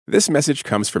This message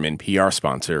comes from NPR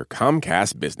sponsor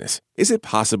Comcast Business. Is it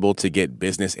possible to get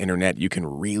business internet you can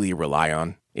really rely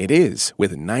on? It is,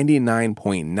 with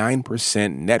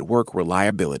 99.9% network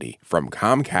reliability from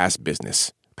Comcast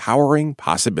Business, powering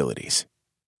possibilities.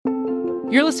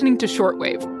 You're listening to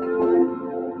Shortwave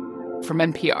from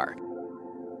NPR.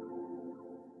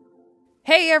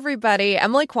 Hey, everybody.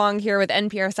 Emily Kwong here with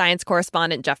NPR science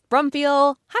correspondent Jeff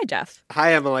Brumfiel. Hi, Jeff.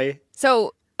 Hi, Emily.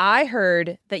 So I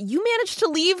heard that you managed to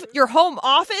leave your home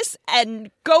office and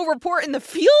go report in the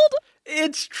field?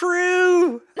 It's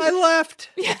true. I left.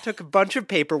 I took a bunch of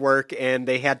paperwork, and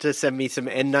they had to send me some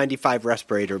N95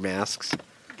 respirator masks.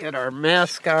 Get our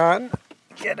mask on.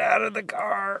 Get out of the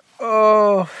car.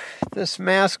 Oh, this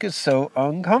mask is so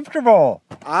uncomfortable.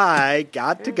 I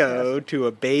got to go to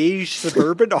a beige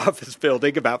suburban office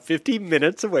building about 15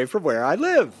 minutes away from where I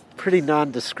live. Pretty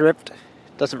nondescript.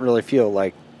 Doesn't really feel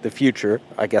like the future,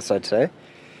 I guess I'd say.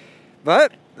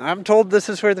 But I'm told this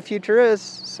is where the future is,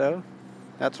 so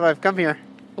that's why I've come here.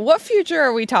 What future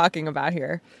are we talking about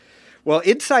here? Well,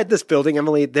 inside this building,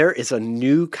 Emily, there is a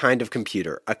new kind of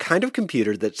computer, a kind of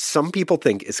computer that some people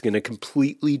think is going to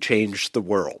completely change the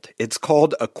world. It's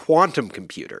called a quantum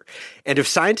computer. And if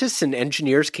scientists and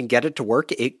engineers can get it to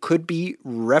work, it could be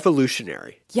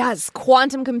revolutionary. Yes,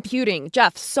 quantum computing.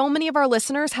 Jeff, so many of our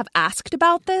listeners have asked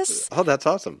about this. Oh, that's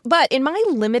awesome. But in my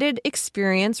limited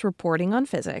experience reporting on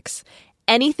physics,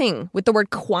 anything with the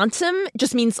word quantum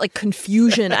just means like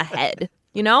confusion ahead,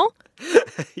 you know?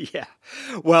 Yeah.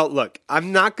 Well, look,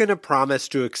 I'm not going to promise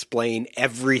to explain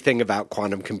everything about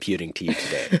quantum computing to you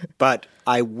today, but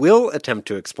I will attempt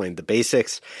to explain the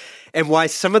basics and why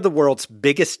some of the world's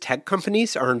biggest tech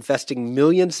companies are investing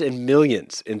millions and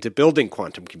millions into building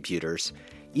quantum computers,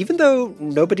 even though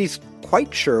nobody's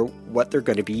quite sure what they're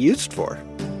going to be used for.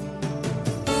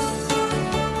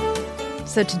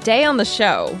 So today on the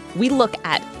show, we look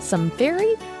at some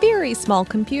very, very small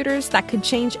computers that could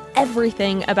change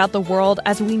everything about the world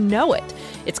as we know it.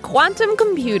 It's quantum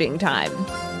computing time.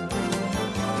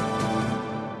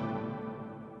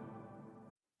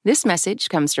 This message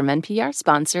comes from NPR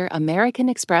sponsor American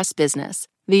Express Business.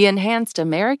 The enhanced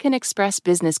American Express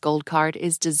Business Gold Card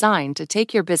is designed to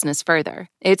take your business further.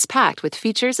 It's packed with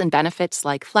features and benefits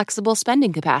like flexible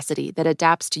spending capacity that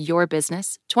adapts to your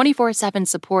business, 24/7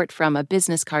 support from a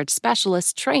business card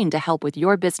specialist trained to help with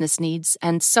your business needs,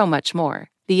 and so much more.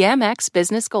 The Amex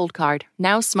Business Gold Card,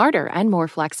 now smarter and more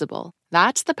flexible.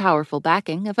 That's the powerful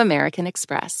backing of American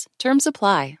Express. Terms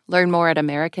apply. Learn more at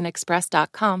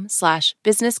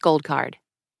americanexpress.com/businessgoldcard.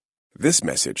 This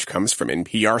message comes from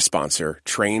NPR sponsor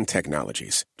Trane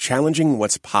Technologies, challenging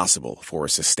what's possible for a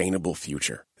sustainable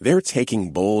future. They're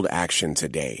taking bold action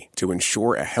today to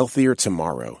ensure a healthier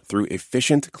tomorrow through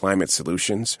efficient climate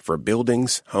solutions for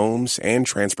buildings, homes, and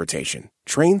transportation.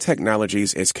 Trane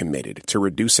Technologies is committed to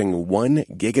reducing 1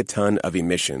 gigaton of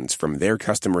emissions from their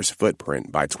customers'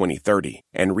 footprint by 2030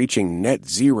 and reaching net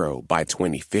zero by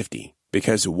 2050.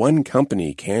 Because one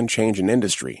company can change an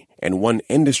industry, and one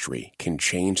industry can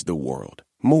change the world.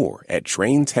 More at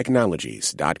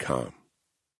tranetechnologies.com.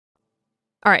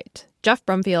 All right, Jeff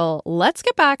Brumfiel, let's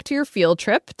get back to your field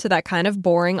trip to that kind of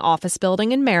boring office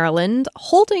building in Maryland,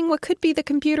 holding what could be the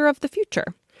computer of the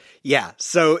future. Yeah,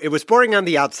 so it was boring on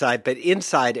the outside, but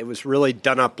inside it was really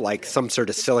done up like some sort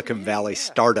of Silicon Valley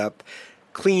startup.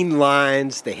 Clean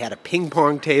lines, they had a ping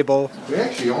pong table. We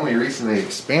actually only recently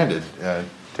expanded,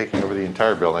 taking over the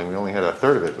entire building. We only had a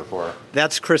third of it before.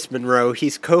 That's Chris Monroe.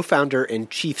 He's co-founder and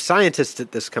chief scientist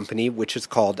at this company, which is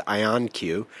called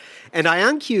IonQ. And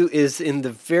IonQ is in the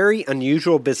very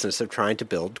unusual business of trying to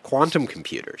build quantum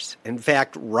computers. In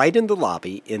fact, right in the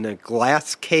lobby, in a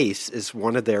glass case, is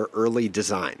one of their early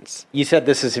designs. You said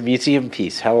this is a museum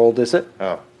piece. How old is it?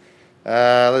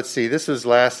 Let's see. This was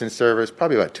last in service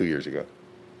probably about 2 years ago.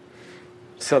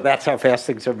 So that's how fast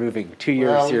things are moving. 2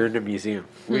 years, you're in a museum.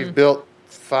 We've built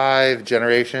 5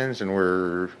 generations, and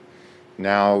we're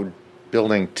now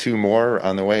building 2 more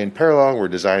on the way. In parallel, we're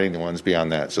designing the ones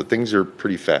beyond that. So things are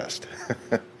pretty fast.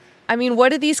 I mean, what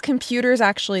do these computers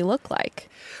actually look like?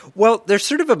 Well, they're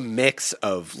sort of a mix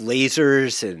of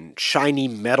lasers and shiny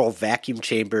metal vacuum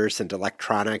chambers and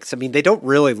electronics. I mean, they don't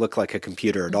really look like a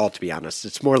computer at all, to be honest.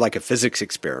 It's more like a physics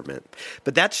experiment.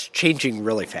 But that's changing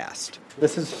really fast.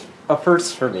 This is a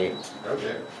first for me.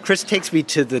 Okay. Chris takes me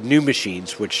to the new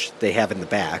machines, which they have in the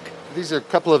back. These are a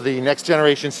couple of the next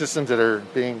generation systems that are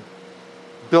being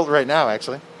built right now,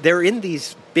 actually. They're in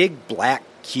these big black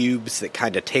cubes that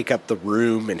kind of take up the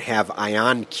room and have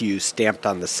IonQ stamped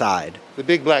on the side. The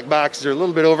big black boxes are a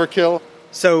little bit overkill.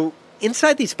 So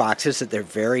inside these boxes at their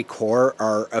very core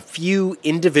are a few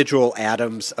individual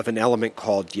atoms of an element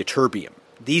called ytterbium.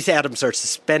 These atoms are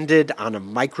suspended on a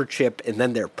microchip, and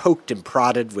then they're poked and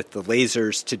prodded with the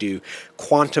lasers to do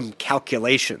quantum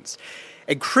calculations.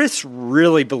 And Chris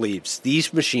really believes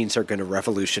these machines are going to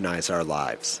revolutionize our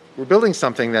lives. We're building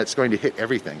something that's going to hit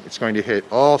everything. It's going to hit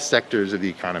all sectors of the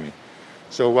economy.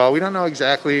 So while we don't know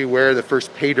exactly where the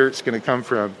first pay dirt's going to come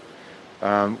from,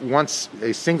 once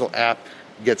a single app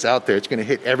gets out there, it's going to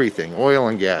hit everything: oil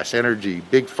and gas, energy,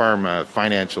 big pharma,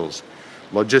 financials,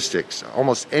 logistics.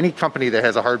 Almost any company that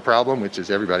has a hard problem, which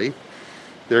is everybody,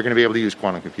 they're going to be able to use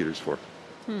quantum computers for.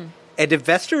 And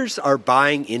investors are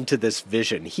buying into this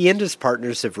vision. He and his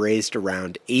partners have raised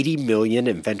around $80 million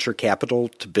in venture capital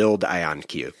to build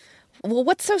IonQ. Well,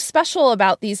 what's so special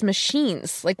about these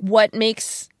machines? Like, what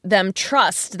makes them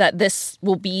trust that this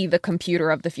will be the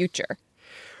computer of the future?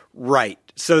 Right.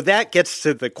 So that gets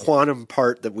to the quantum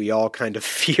part that we all kind of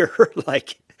fear,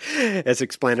 like, as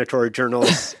explanatory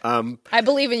journalists. I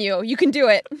believe in you. You can do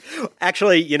it.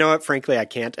 Actually, you know what? Frankly, I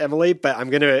can't, Emily, but I'm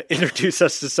going to introduce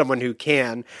us to someone who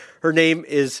can. Her name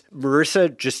is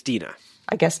Marissa Justina.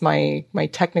 I guess my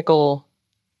technical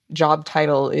job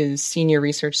title is Senior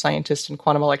Research Scientist and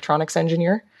Quantum Electronics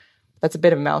Engineer. That's a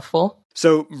bit of a mouthful.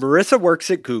 So Marissa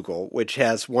works at Google, which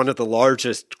has one of the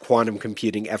largest quantum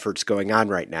computing efforts going on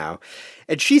right now.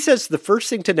 And she says the first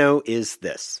thing to know is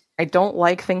this. I don't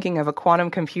like thinking of a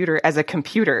quantum computer as a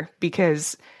computer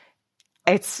because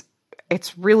it's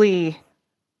really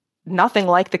nothing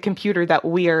like the computer that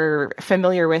we are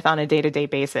familiar with on a day-to-day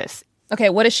basis. Okay,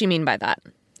 what does she mean by that?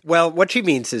 Well, what she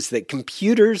means is that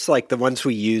computers like the ones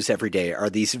we use every day are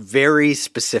these very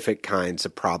specific kinds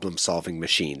of problem-solving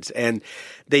machines. And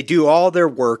they do all their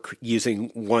work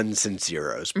using ones and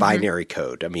zeros, binary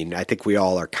code. I mean, I think we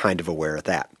all are kind of aware of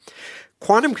that.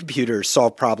 Quantum computers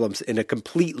solve problems in a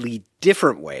completely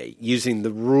different way using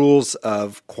the rules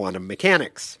of quantum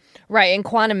mechanics. Right, and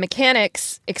quantum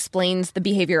mechanics explains the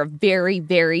behavior of very,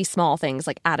 very small things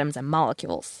like atoms and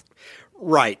molecules.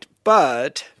 Right,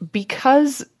 but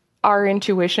because our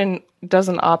intuition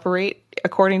doesn't operate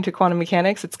according to quantum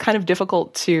mechanics, it's kind of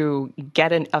difficult to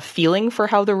get a feeling for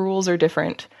how the rules are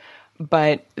different.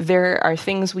 But there are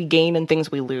things we gain and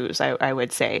things we lose, I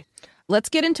would say. Let's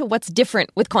get into what's different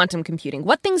with quantum computing.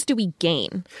 What things do we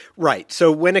gain? Right.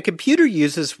 So when a computer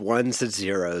uses ones and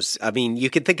zeros, I mean, you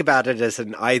can think about it as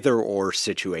an either-or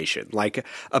situation. Like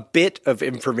a bit of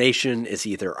information is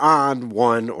either on,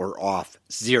 1, or off,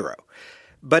 0.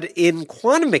 But in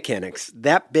quantum mechanics,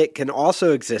 that bit can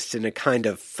also exist in a kind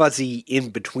of fuzzy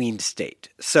in-between state.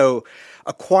 So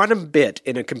a quantum bit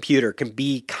in a computer can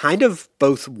be kind of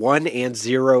both 1 and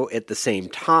 0 at the same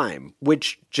time,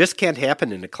 which just can't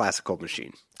happen in a classical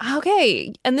machine.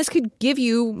 Okay, and this could give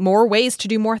you more ways to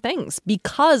do more things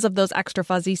because of those extra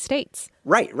fuzzy states.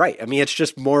 Right. I mean, it's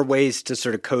just more ways to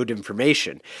sort of code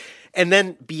information. And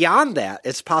then beyond that,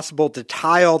 it's possible to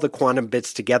tie all the quantum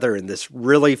bits together in this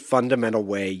really fundamental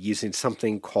way using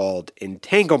something called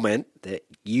entanglement that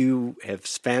you have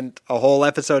spent a whole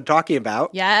episode talking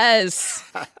about. Yes.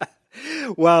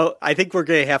 Well, I think we're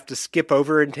going to have to skip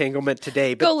over entanglement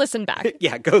today. But go listen back.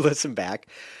 Yeah, go listen back.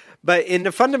 But in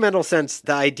a fundamental sense,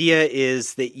 the idea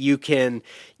is that you can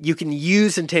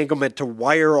use entanglement to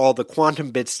wire all the quantum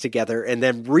bits together and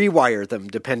then rewire them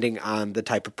depending on the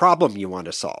type of problem you want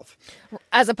to solve.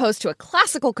 As opposed to a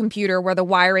classical computer where the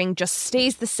wiring just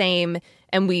stays the same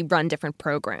and we run different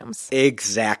programs.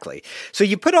 Exactly. So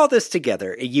you put all this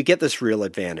together, you get this real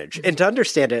advantage. And to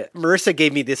understand it, Marissa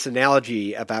gave me this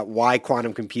analogy about why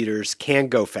quantum computers can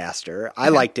go faster. I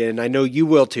liked it, and I know you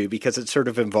will too, because it sort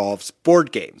of involves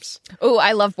board games. Oh,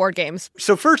 I love board games.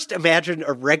 So first, imagine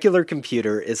a regular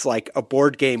computer is like a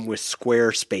board game with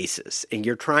square spaces, and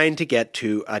you're trying to get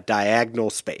to a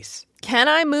diagonal space. Can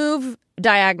I move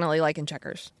diagonally like in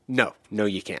checkers? No,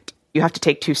 you can't. You have to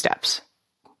take 2 steps.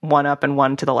 1 up and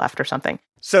 1 to the left or something.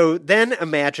 So then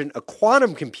imagine a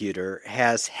quantum computer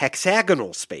has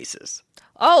hexagonal spaces.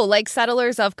 Oh, like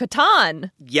Settlers of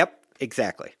Catan. Yep,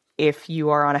 exactly. If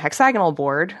you are on a hexagonal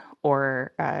board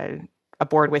or a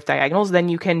board with diagonals, then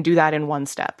you can do that in 1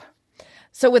 step.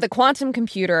 So with a quantum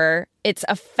computer, it's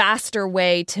a faster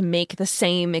way to make the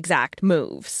same exact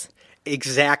moves.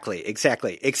 Exactly.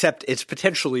 Except it's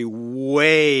potentially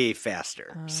way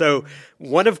faster. So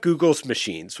one of Google's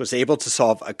machines was able to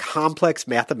solve a complex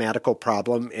mathematical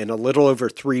problem in a little over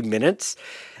 3 minutes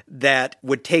that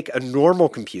would take a normal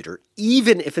computer,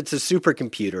 even if it's a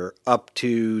supercomputer, up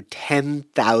to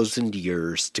 10,000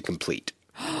 years to complete.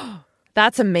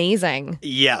 That's amazing.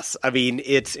 Yes. I mean,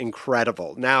 it's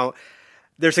incredible. Now,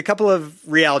 There's a couple of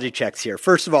reality checks here.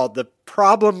 First of all, the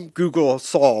problem Google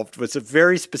solved was a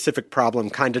very specific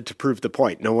problem, kind of to prove the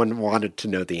point. No one wanted to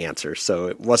know the answer, so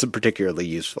it wasn't particularly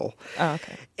useful. Oh,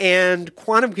 okay. And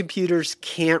quantum computers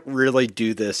can't really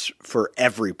do this for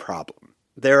every problem.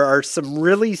 There are some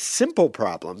really simple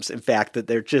problems, in fact, that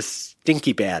they're just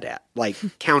stinky bad at, like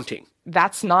counting.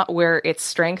 That's not where its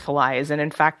strength lies. And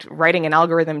in fact, writing an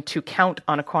algorithm to count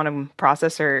on a quantum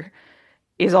processor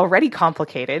is already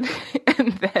complicated,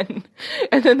 and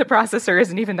then the processor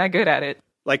isn't even that good at it.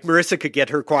 Like Marissa could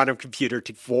get her quantum computer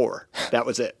to 4. That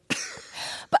was it.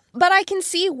 But I can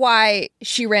see why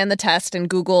she ran the test and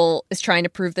Google is trying to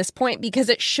prove this point, because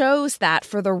it shows that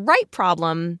for the right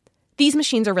problem, these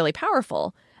machines are really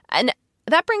powerful. And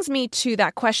that brings me to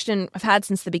that question I've had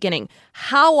since the beginning.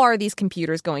 How are these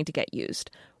computers going to get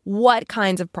used? What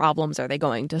kinds of problems are they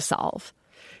going to solve?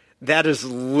 That is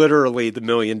literally the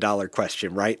million-dollar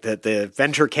question, right? That the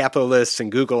venture capitalists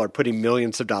and Google are putting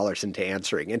millions of dollars into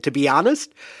answering. And to be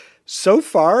honest, so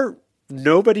far,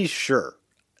 nobody's sure.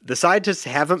 The scientists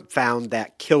haven't found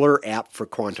that killer app for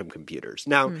quantum computers.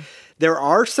 Now, there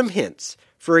are some hints.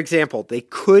 For example, they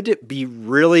could be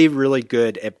really, really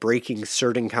good at breaking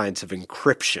certain kinds of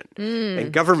encryption.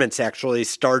 And governments actually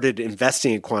started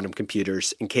investing in quantum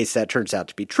computers in case that turns out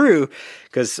to be true,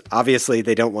 because obviously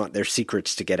they don't want their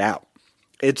secrets to get out.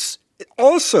 It's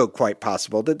also quite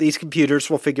possible that these computers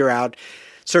will figure out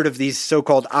sort of these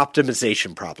so-called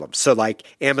optimization problems. So like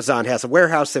Amazon has a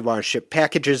warehouse, they want to ship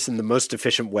packages in the most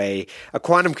efficient way. A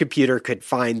quantum computer could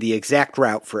find the exact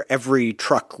route for every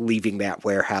truck leaving that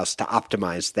warehouse to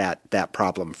optimize that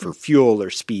problem for fuel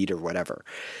or speed or whatever.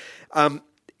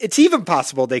 It's even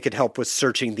possible they could help with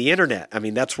searching the internet. I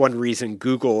mean, that's one reason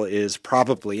Google is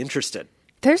probably interested.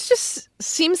 There's just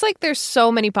seems like there's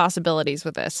so many possibilities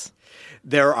with this.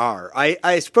 There are.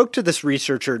 I spoke to this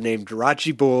researcher named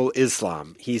Rajibul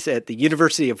Islam. He's at the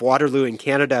University of Waterloo in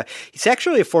Canada. He's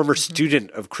actually a former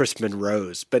student of Chris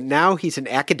Monroe's, but now he's an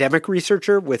academic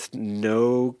researcher with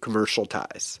no commercial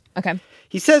ties. Okay.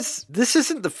 He says this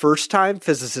isn't the first time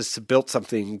physicists have built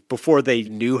something before they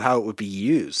knew how it would be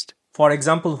used. For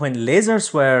example, when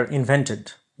lasers were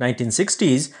invented,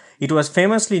 1960s, it was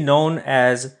famously known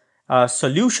as a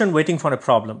solution waiting for a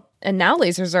problem. And now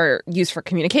lasers are used for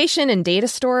communication and data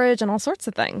storage and all sorts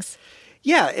of things.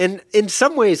 Yeah, and in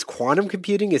some ways, quantum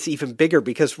computing is even bigger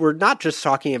because we're not just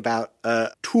talking about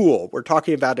a tool. We're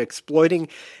talking about exploiting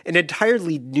an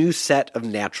entirely new set of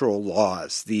natural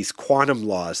laws, these quantum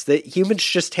laws that humans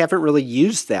just haven't really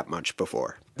used that much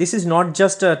before. This is not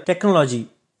just a technology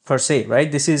per se,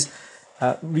 right? This is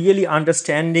really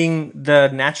understanding the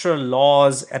natural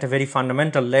laws at a very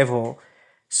fundamental level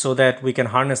so that we can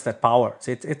harness that power.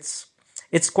 So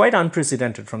it's quite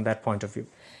unprecedented from that point of view.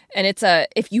 And it's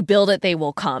if you build it, they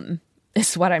will come,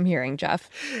 is what I'm hearing, Jeff.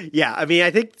 Yeah, I mean, I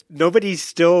think nobody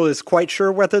still is quite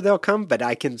sure whether they'll come, but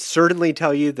I can certainly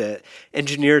tell you that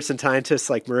engineers and scientists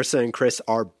like Marissa and Chris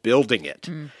are building it.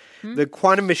 The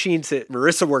quantum machines that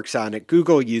Marissa works on at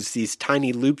Google use these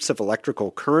tiny loops of electrical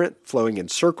current flowing in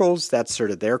circles. That's sort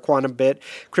of their quantum bit.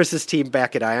 Chris's team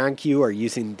back at IonQ are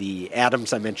using the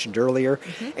atoms I mentioned earlier.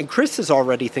 And Chris is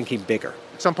already thinking bigger.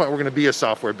 At some point, we're going to be a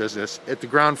software business. At the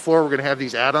ground floor, we're going to have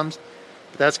these atoms.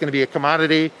 But that's going to be a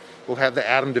commodity. We'll have the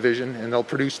atom division, and they'll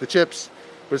produce the chips.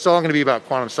 But it's all going to be about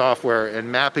quantum software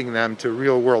and mapping them to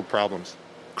real-world problems.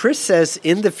 Chris says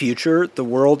in the future, the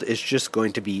world is just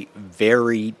going to be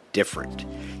very different.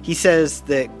 He says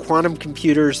that quantum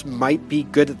computers might be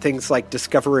good at things like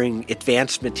discovering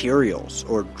advanced materials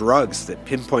or drugs that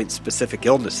pinpoint specific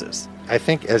illnesses. I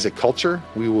think as a culture,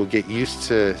 we will get used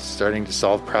to starting to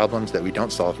solve problems that we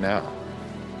don't solve now.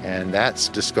 And that's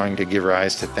just going to give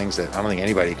rise to things that I don't think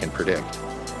anybody can predict.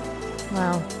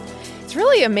 Wow. It's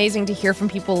really amazing to hear from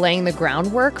people laying the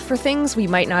groundwork for things we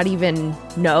might not even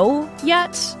know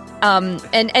yet.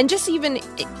 And just even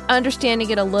understanding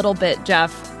it a little bit,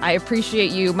 Jeff, I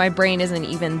appreciate you. My brain isn't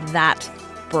even that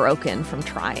broken from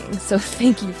trying. So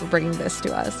thank you for bringing this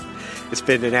to us. It's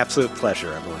been an absolute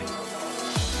pleasure, Emily.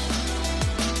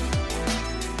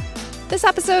 This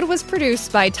episode was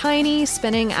produced by Tiny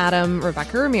Spinning Atom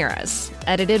Rebecca Ramirez,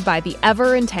 edited by the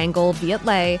ever-entangled Viet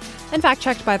Le, and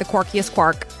fact-checked by the quirkiest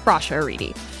quark, Rasha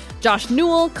Aridi. Josh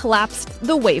Newell collapsed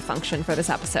the wave function for this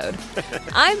episode.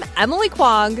 I'm Emily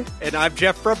Kwong. And I'm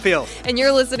Jeff Brumfield. And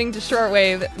you're listening to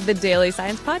Shortwave, the daily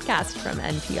science podcast from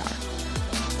NPR.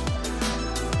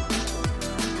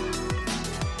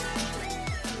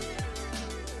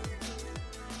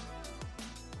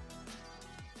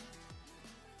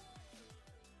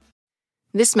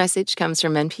 This message comes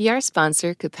from NPR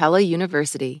sponsor Capella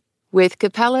University. With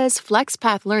Capella's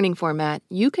FlexPath learning format,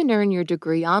 you can earn your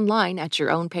degree online at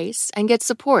your own pace and get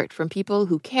support from people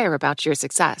who care about your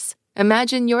success.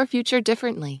 Imagine your future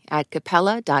differently at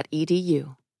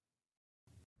capella.edu.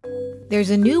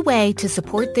 There's a new way to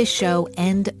support this show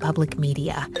and public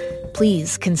media.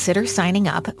 Please consider signing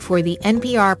up for the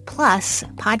NPR Plus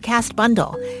podcast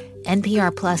bundle.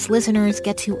 NPR Plus listeners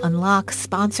get to unlock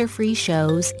sponsor-free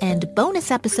shows and bonus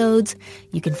episodes.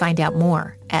 You can find out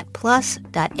more at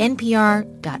plus.npr.org,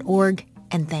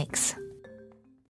 and thanks.